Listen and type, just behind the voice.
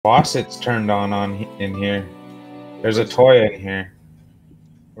Faucet's turned in here. There's a toy in here.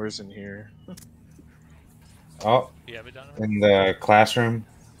 Where's in here? Oh, You have it done? in the classroom.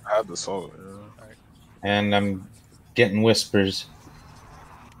 I have the salt. Yeah. Alright. And I'm getting whispers.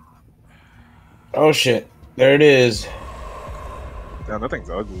 Oh shit. There it is. Damn, that thing's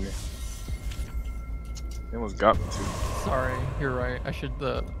ugly. It almost got me too. Sorry, you're right. I should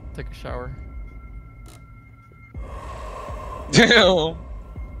take a shower. Damn!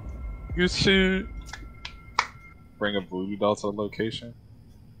 You should bring a voodoo doll to the location.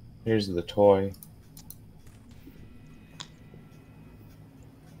 Here's the toy.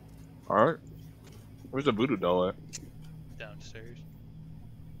 Alright. Where's the voodoo doll at? Downstairs.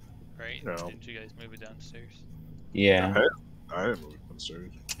 Right? No. Didn't you guys move it downstairs? Yeah, I didn't move it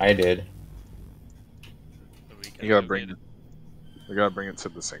downstairs. I did. So You gotta bring it. We gotta bring it to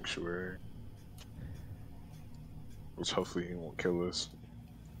the sanctuary. Which hopefully he won't kill us.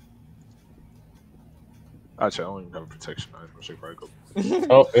 Actually, I don't even have a protection item. I should probably go.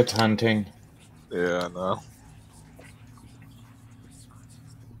 Oh, it's hunting. Yeah, I know.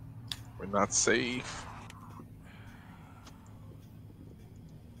 We're not safe.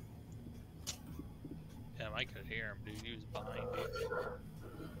 Damn, I could hear him, dude. He was behind you.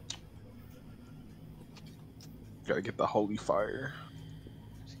 Gotta get the holy fire.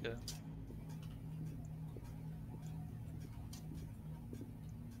 Let's go.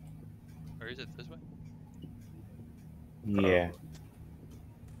 Or is it this way? Yeah.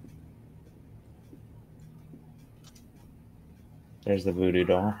 There's the voodoo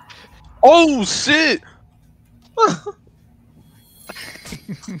doll. Oh shit! Oh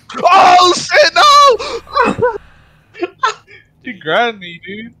shit! No! He grabbed me,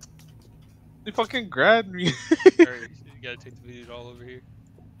 dude. He fucking grabbed me. Alright, you gotta take the video all over here.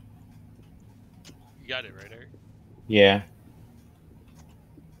 You got it right, Eric? Yeah.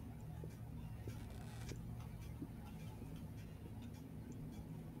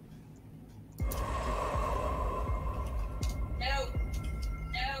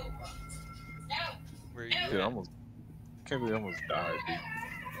 Where are you Dude, I at? almost can't believe I almost died, dude.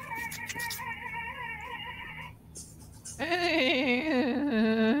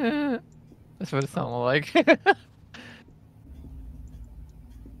 That's what it sounded like.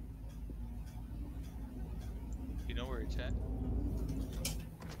 You know where it's at?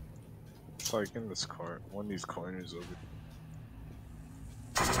 It's like in this corner, one of these corners over.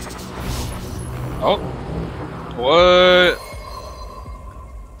 Oh, what?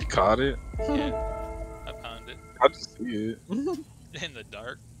 You caught it? Yeah. I found it. I just see it. In the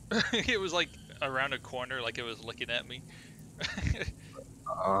dark. It was like around a corner, like it was looking at me.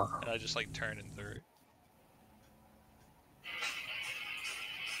 And I just like turned and threw it.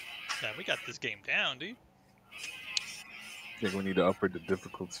 Yeah, we got this game down, dude. I think we need to upgrade the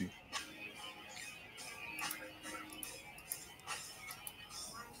difficulty.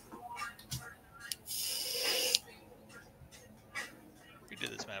 We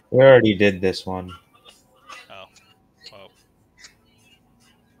did this map. We already did this one. Oh. Well.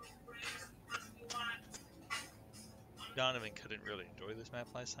 Donovan couldn't really enjoy this map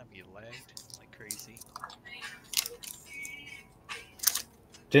last time. He lagged like crazy.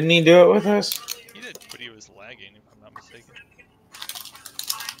 Didn't he do it with us? He did, but he was lagging, if I'm not mistaken.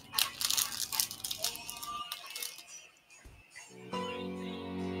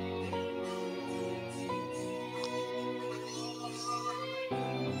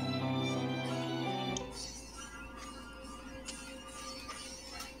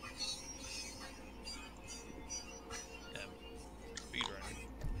 Yeah, speedrunning.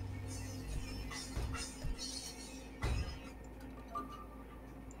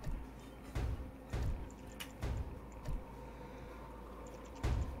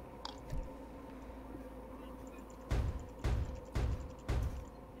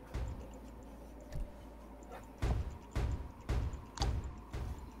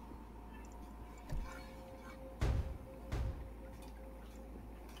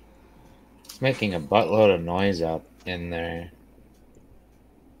 It's making a buttload of noise out in there.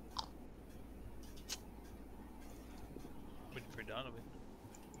 Waiting for Donovan.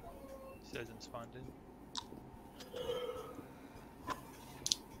 He hasn't spawned in.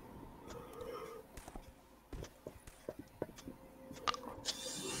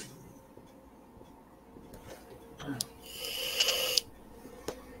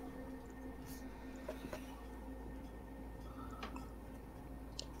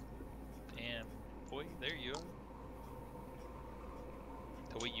 Damn, boy, there you are.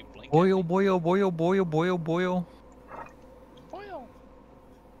 The way you blink. boy, oh boy, oh boy, oh boy, oh boy, oh boy, oh. Boil.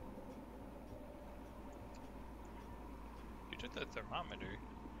 You took the thermometer.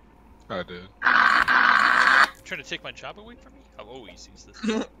 I did. Trying to take my job away from me? I'll always use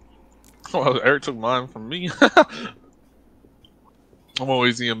this. Well, Eric took mine from me. I'm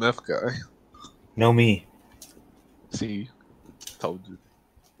always EMF guy. No me. See, told you.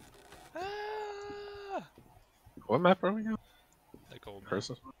 Ah! What map are we on? The gold man.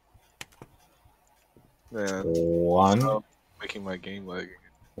 Cursive. Man, One. stop making my game lag.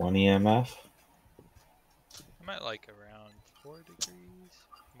 One EMF. I'm at like around 4 degrees.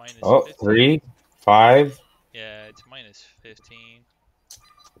 Minus Oh, 15. 3, 5. Yeah, it's minus 15.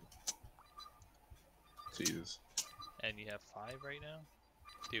 Jesus. And you have 5 right now?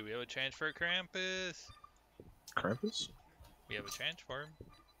 Dude, we have a transfer, Krampus! Krampus? We have a transform.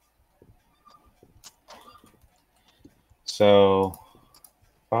 So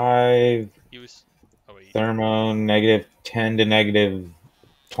 5 He was. Oh, wait. thermo negative 10 to negative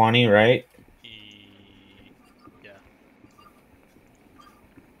 20, right? Yeah.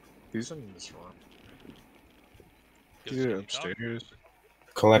 He's in this room. Ghost, He's can you talk? upstairs.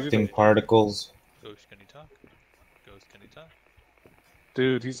 Collecting particles. Ghost, can you talk? Ghost, can you talk?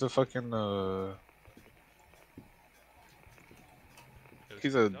 Dude, he's a fucking Ghost,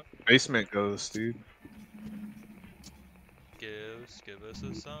 he's can you a talk? basement ghost, dude. Ghost, give us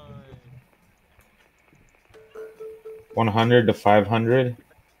a sign. 100 to 500.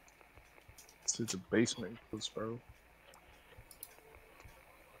 This dude's a basement ghost, bro.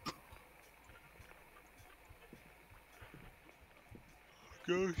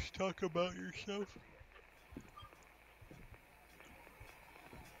 Ghost, talk about yourself.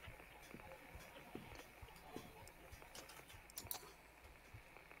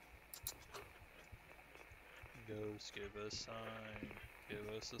 Ghost, give us a sign.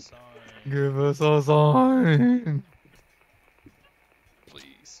 Give us a sign. Give us a sign.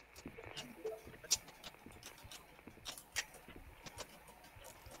 Please.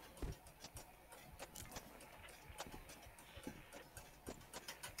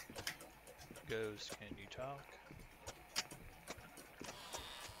 Ghost, can you talk?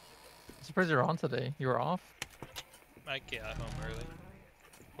 I'm surprised you're on today. You were off? I got home early.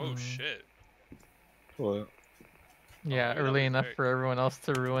 Oh shit. What? Yeah, yeah, that early was enough very- for everyone else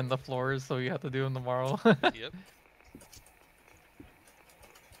to ruin the floors, so you have to do them tomorrow. Yep.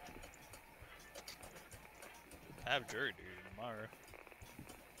 I have jury duty tomorrow,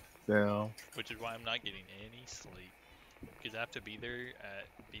 Damn. which is why I'm not getting any sleep. Because I have to be there at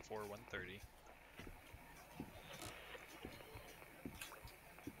before 1:30.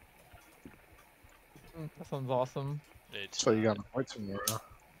 That sounds awesome. It's So you not. got to work tomorrow. I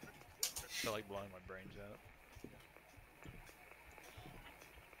feel like blowing my brains out.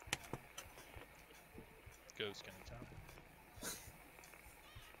 Ghost, can you talk?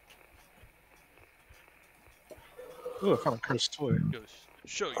 Ooh, I found a cursed toy. Ghost,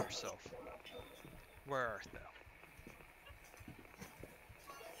 show yourself. Where art thou?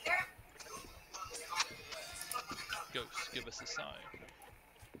 Ghost, give us a sign.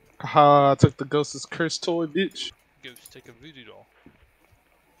 Haha, I took the ghost's cursed toy, bitch. Ghost, take a voodoo doll.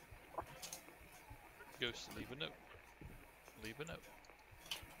 Ghost, leave a note. Leave a note.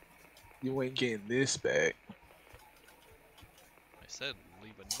 You ain't getting this back. I said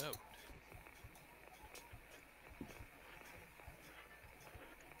leave a note.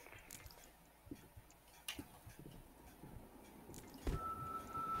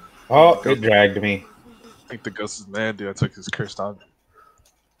 Oh, it dragged me. I think the ghost is mad, dude. I took his cursed object.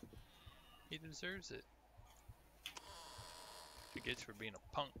 He deserves it. He gets for being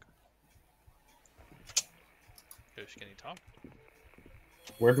a punk. Ghost, can you talk?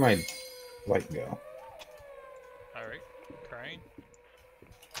 Where'd my light go? Alright. Crying.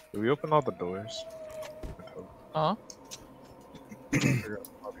 Did we open all the doors? Huh? Figure out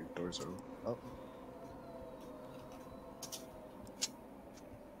how these doors are open. Oh.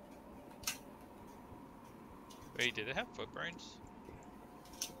 Wait, did it have footprints?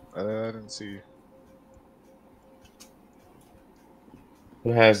 I didn't see.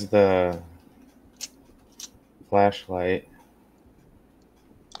 Who has the flashlight?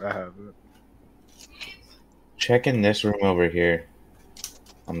 I have it. Check in this room over here.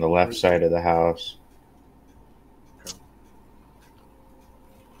 On the left side of the house. Okay.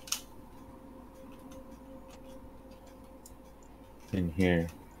 In here.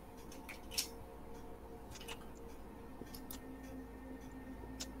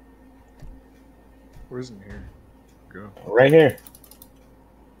 Where's in here? Go. Right here.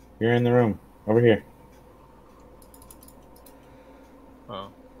 You're in the room. Over here. Oh.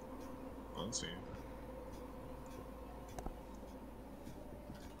 I don't see it.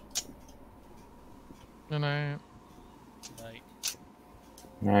 And I Night.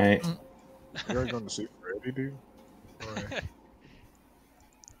 Right. You already going to sleep already, dude? Alright.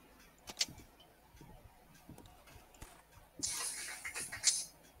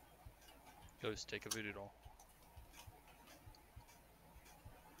 Ghost, take a voodoo doll.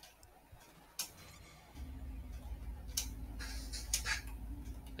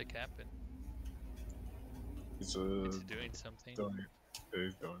 The captain. He's It's doing something. doing, yeah,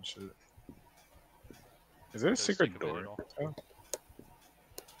 he's doing shit. Is there a Ghost, secret take a voodoo door? doll.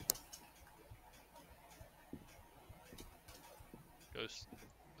 Ghost,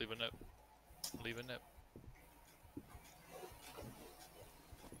 leave a note. Leave a note.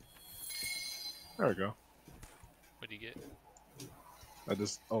 There we go. What do you get? I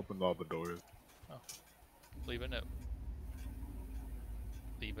just opened all the doors. Leave a note.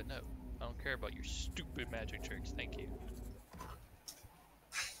 Leave a note. I don't care about your stupid magic tricks. Thank you.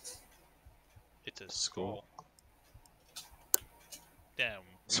 It's a skull. Damn.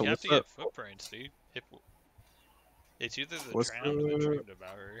 So We have what's to get up? footprints, dude. If it's either the What's drowned or the the- dream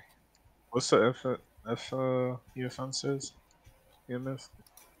devourer. What's the EFN says? EMF?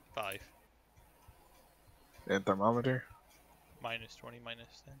 5. And thermometer? Minus 20, minus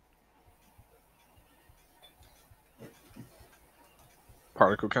 10.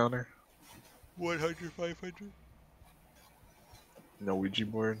 Particle counter? 100, 500. No Ouija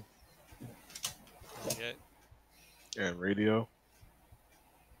board? Yet. And radio?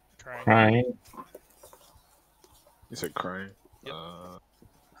 Trying. Crying. You said crying? Yep.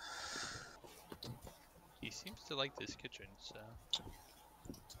 He seems to like this kitchen, so.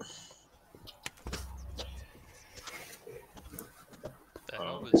 The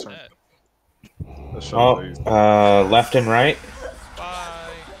hell was sorry. that? Let's show these. Left and right.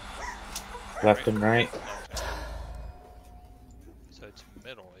 Bye! Left and right. Okay. So it's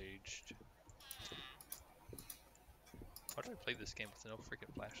middle aged. Why do I play this game with no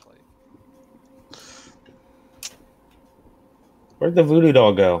freaking flashlight? Where'd the voodoo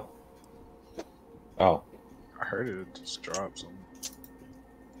doll go? Oh. I heard it just dropped something.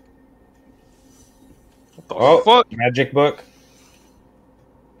 What the Oh, fuck? magic book.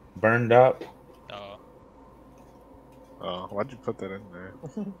 Burned up. Oh, Oh, why'd you put that in there?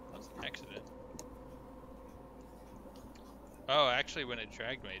 that was an accident. Oh, actually, when it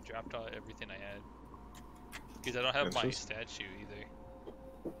dragged me, it dropped all everything I had. Because I don't have my Interesting. statue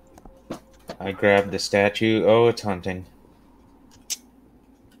either. I grabbed the statue. Oh, it's hunting.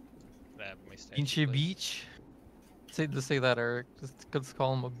 I have my statue. Beachy but- Beach. Just say that, Eric. Just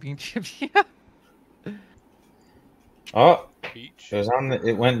call him a Beachy Beach. Oh, Beach. it was on the.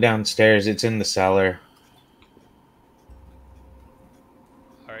 It went downstairs. It's in the cellar.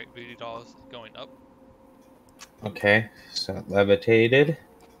 Alright, voodoo dolls going up. Okay, so it levitated.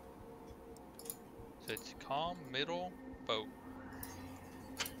 So it's calm, middle, boat.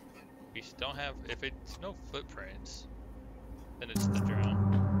 We still don't have. If it's no footprints, then it's the drown.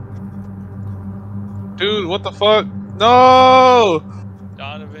 Dude, what the fuck? No!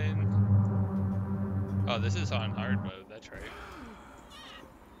 Donovan. Oh, this is on hard mode. That's right.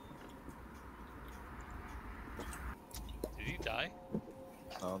 Did he die?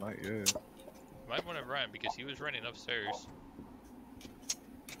 No, not yet. You might want to run because he was running upstairs.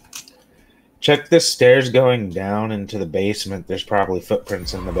 Check the stairs going down into the basement. There's probably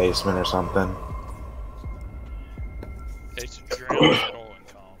footprints in the basement or something. It's drowned, middle, and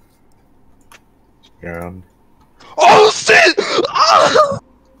calm. Drowned. Oh shit! Ah!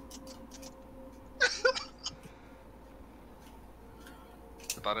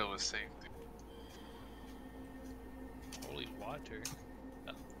 I thought it was safe, dude. Holy water.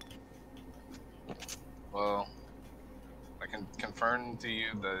 Well, I can confirm to you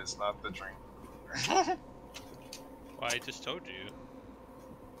that it's not the dream. Well, I just told you.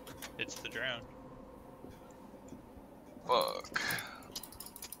 It's the drown. Fuck.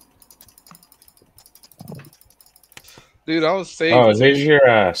 Dude, I was saved. Oh, here's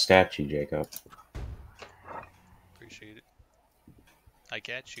your statue, Jacob. Appreciate it. I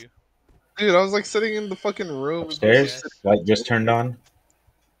got you. Dude, I was like sitting in the fucking room. Stairs. Yes. Light just turned on.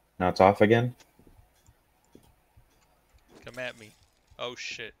 Now it's off again. Come at me. Oh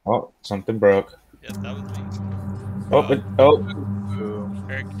shit. Oh, something broke. Yep, that was me. Oh, oh,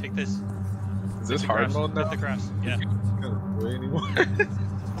 Eric, take this. Is this Hit the hard cross. mode now? Hit the cross. Yeah. Can't play anymore.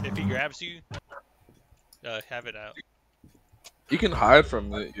 If he grabs you, have it out. You can hide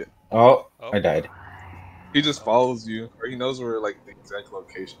from it. Yeah. oh, Oh. I died. He just follows you, or he knows where like the exact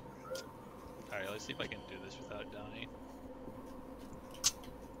location is. Right? Alright, let's see if I can do this without dying.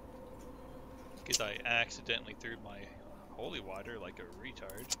 Because I accidentally threw my holy water like a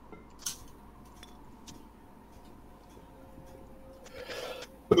retard.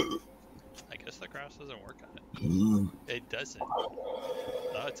 I guess the cross doesn't work on it. Mm. It doesn't.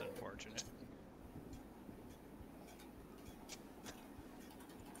 That's unfortunate.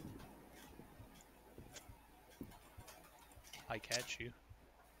 I catch you.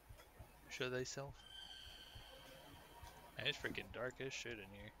 Show thyself. Man, it's freaking dark as shit in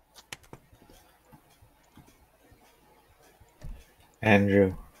here.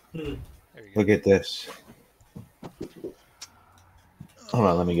 Andrew, There you go. look at this. Hold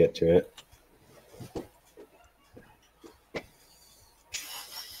on, let me get to it.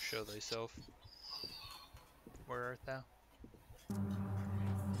 Show thyself. Where art thou?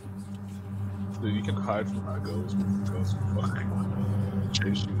 Dude, you can hide from that ghost. Ghost will fucking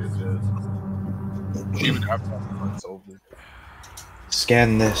chase you to death. Even after the fight's over.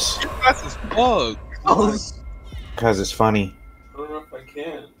 Scan this, That's as fuck. because it's funny. I don't know if I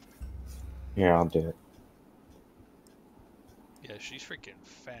can. Here, I'll do it. Yeah, she's freaking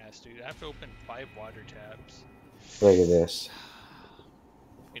fast, dude. I have to open 5 water taps. Look at this.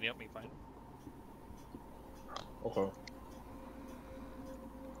 Can you help me find him? Okay.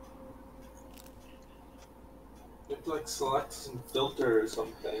 You have to like select some filter or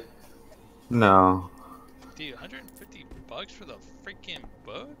something. No. Dude, 150 bucks for the freaking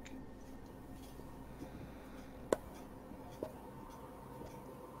book?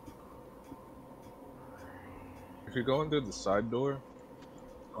 If you're going through the side door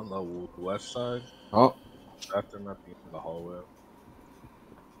on the left side, Oh, bathroom at the end of the hallway.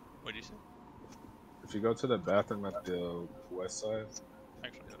 What'd you say? If you go to the bathroom at the west side,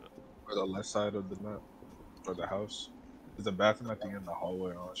 Actually, hold up. or the left side of the map, or the house, there's a bathroom at the end of the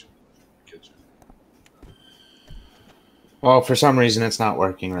hallway on the kitchen. well, for some reason it's not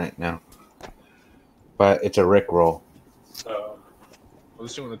working right now. But it's a Rickroll. At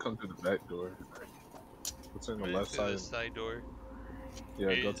least you want to come through the back door. What's in the Right left through side? the side door.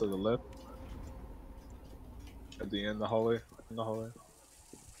 Yeah, go to the left. At the end of the hallway. In the hallway.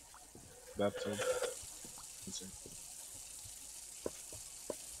 Bathtub. Let's see.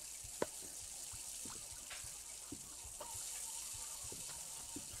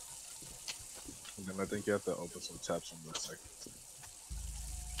 And then I think you have to open some taps on the second.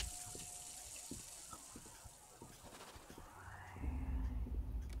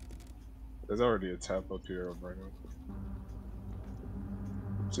 There's already a tap up here, Roberto.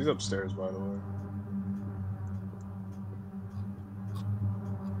 She's upstairs, by the way.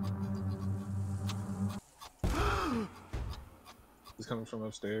 He's coming from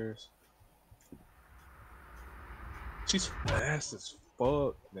upstairs. She's fast as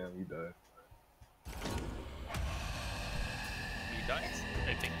fuck. Damn, you died. You died?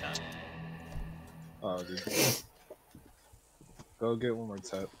 I think that. Oh, did you? Go get one more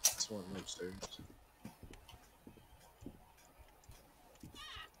tap. It's one upstairs.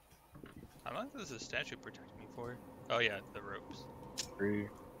 How long does the statue protect me for? Oh yeah, the ropes. 3.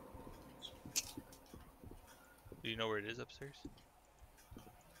 Do you know where it is upstairs?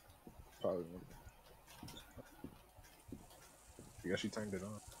 Probably one. I guess she turned it on.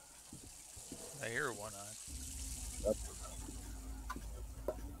 I hear one on,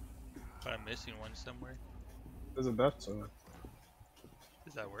 but I'm missing one somewhere. There's a bathtub.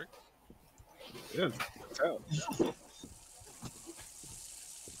 Does that work? Yeah, tap.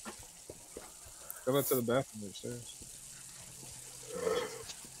 Go back to the bathroom upstairs.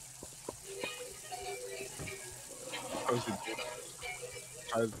 Close the door.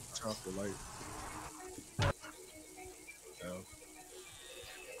 Try to turn off the light. No.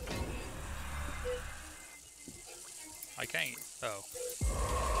 I can't. Oh.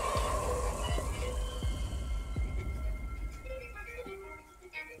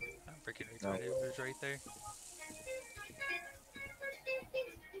 I'm freaking retarded. It was right there.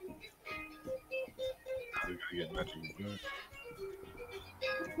 We gotta get magic good.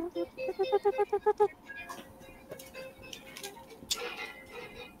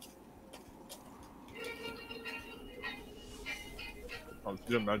 Oh, it's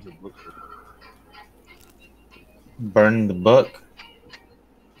your magic book. Burn the book.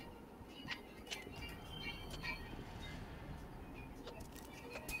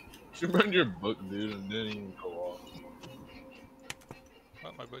 You burned your book, dude, and didn't even go off.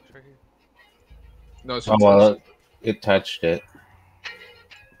 Oh, my book's right here. No, she Oh, touched well, it. it touched it.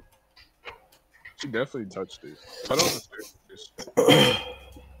 She definitely touched it. Put on the stairs.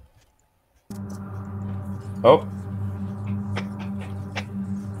 Oh,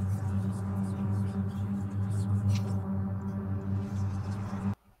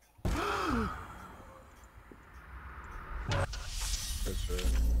 That's right.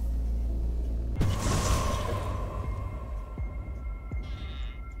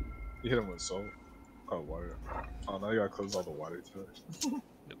 You hit him with salt. Oh, water. Oh, now you gotta close all the water to it.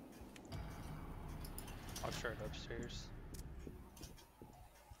 I'll try it upstairs.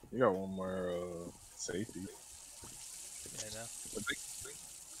 You got one more safety. Yeah, I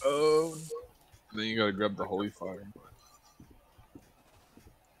know. Then you gotta grab the holy fire.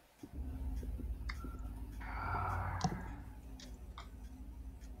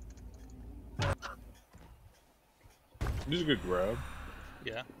 This is a good grab.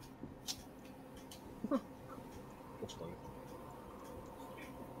 Yeah. That's funny.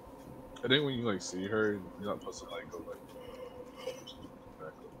 I think when you like see her, you're not supposed to like go like. Back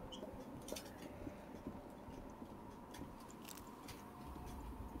up.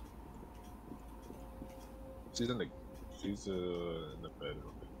 She's in the in the bed.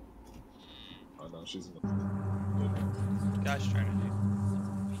 Oh no, she's in the bed. Guy's trying to do.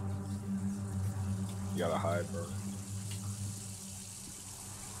 You gotta hide, bro.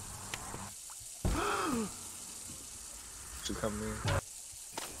 She coming in.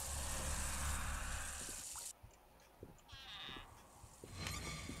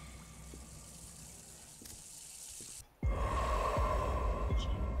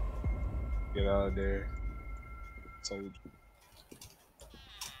 Get out of there. Told you.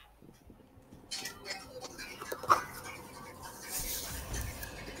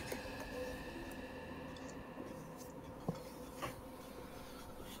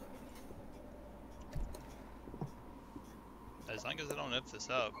 As long as I don't F this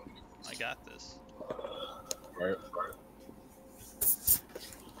up, I got this. Right.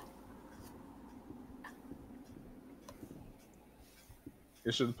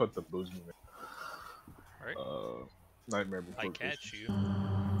 You should put the booze in there. Right? Nightmare Before I Christmas. catch you.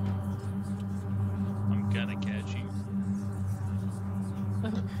 I'm gonna catch you.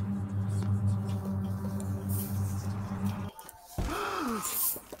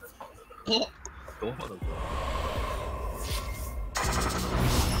 Don't wanna go.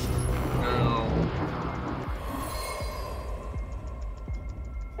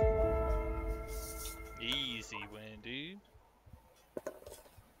 Easy win, dude.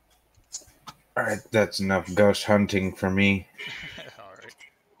 Alright, that's enough ghost hunting for me.